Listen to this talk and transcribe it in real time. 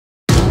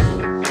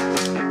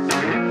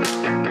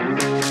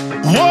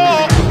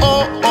Whoa,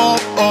 oh, oh,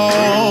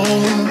 oh.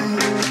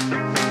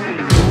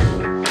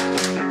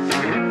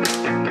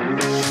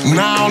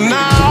 Now,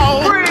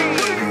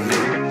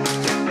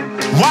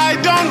 why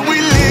don't we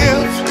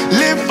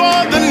live for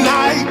the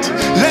night?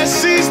 Let's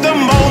seize the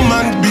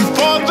moment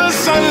before the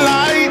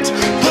sunlight.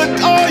 Put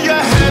all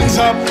your hands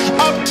up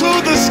to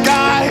the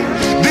sky.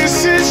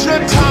 This is your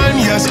time,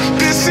 yes,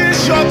 this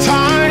is your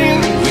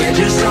time. We're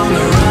just on the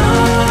run.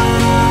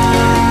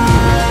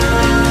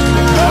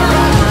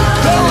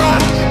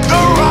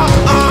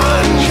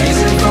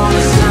 Chasing for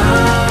the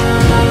sun.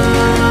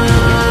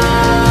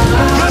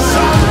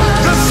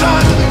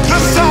 The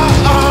sun.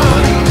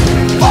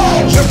 Oh,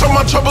 left all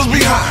my troubles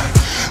behind.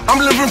 I'm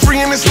living free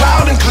and it's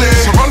loud and clear.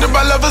 Surrounded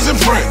by lovers and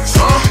friends.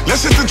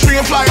 Let's hit the tree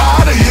and fly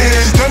out of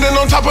here. Standing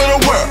on top of the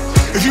world.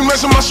 If you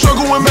measure my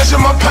struggle and measure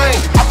my pain,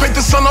 I pick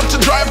the sun up to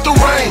dry up the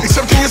rain.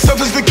 Accepting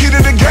yourself is the key to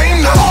the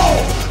game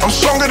now. I'm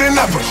stronger than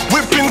ever.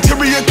 Whip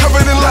interior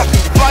covered in leather.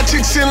 Fly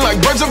chicks in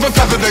like birds of a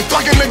feather. They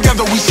flocking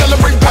together, we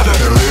celebrate better.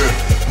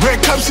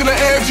 Red cups in the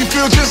air if you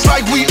feel just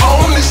like we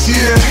own this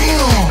year.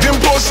 Then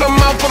pour some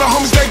out for the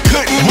homies that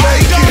couldn't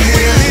make it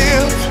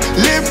here.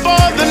 Live for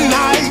the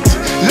night.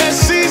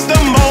 Let's seize the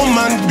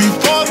moment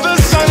before the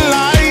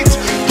sunlight.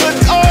 Put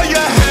all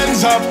your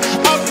hands up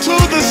to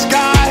the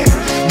sky.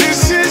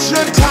 This is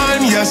your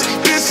time, yes,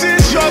 this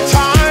is your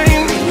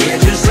time. We're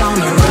just on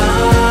the run.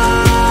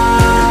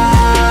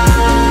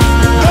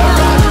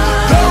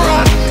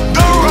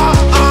 The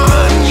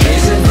run.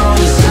 Chasing for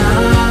the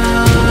sun.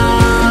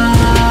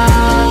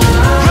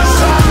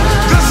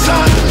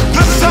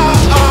 The sun.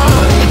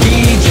 We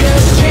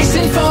just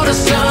chasing for the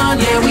sun.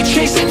 Yeah, we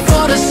chasing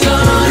for the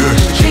sun.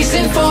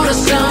 Chasing for the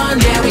sun.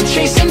 Yeah, we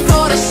chasing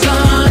for the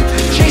sun.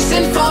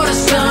 Chasing for the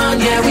sun.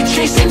 Yeah, we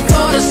chasing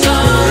for the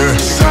sun.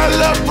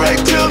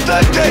 Celebrate till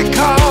the day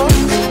comes.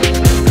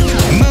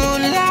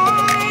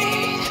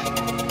 Moonlight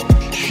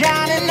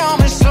shining on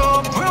me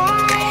so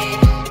bright.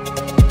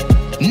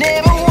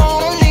 Never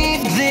wanna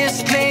leave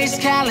this place.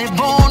 Cali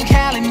born,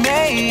 Cali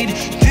made.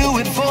 Do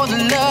it for the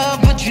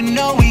love, but you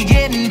know we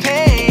getting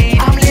paid.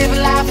 I'm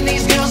living life and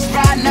these girls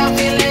right now,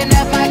 filling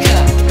up my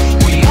cup.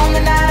 We on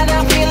the night,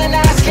 I'm feeling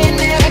nice, can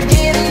never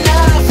get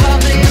enough of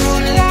this.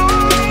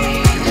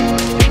 Moonlight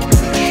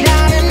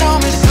shining on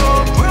me so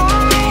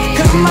bright.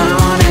 Come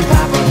on and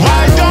pop a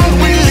Why don't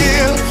we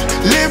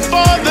live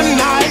for the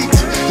night?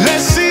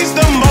 Let's seize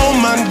the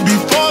moment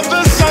before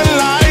the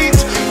sunlight.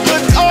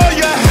 Put all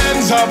your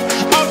hands up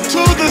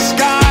to the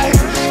sky.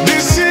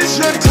 This is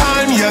your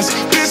time, yes,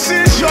 this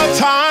is your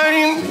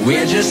time.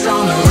 We're just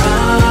on the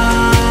run.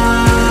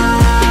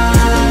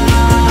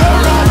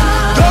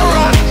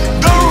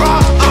 The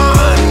run.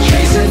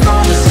 Chasing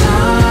for the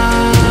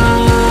sun.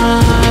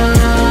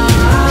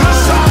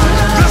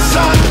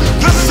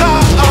 The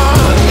sun.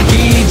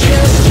 We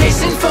just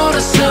chasing for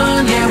the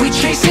sun. Yeah, we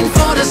chasing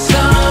for the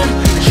sun.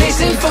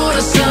 Chasing for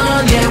the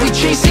sun. Yeah, we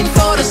chasing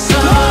for the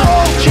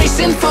sun.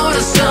 Chasing for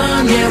the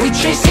sun. Yeah, we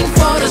chasing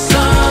for the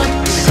sun.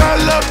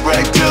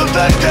 Celebrate till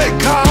the day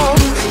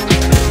comes.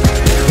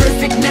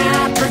 Perfect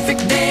night,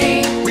 perfect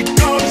day. We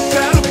gonna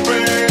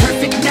celebrate.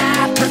 Perfect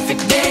night,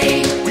 perfect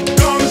day. We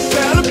gonna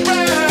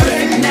celebrate.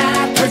 Perfect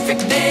night,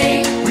 perfect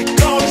day. We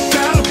gonna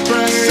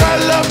celebrate.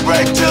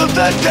 Celebrate till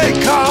the day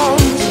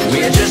comes.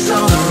 We're just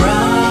on the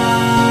run.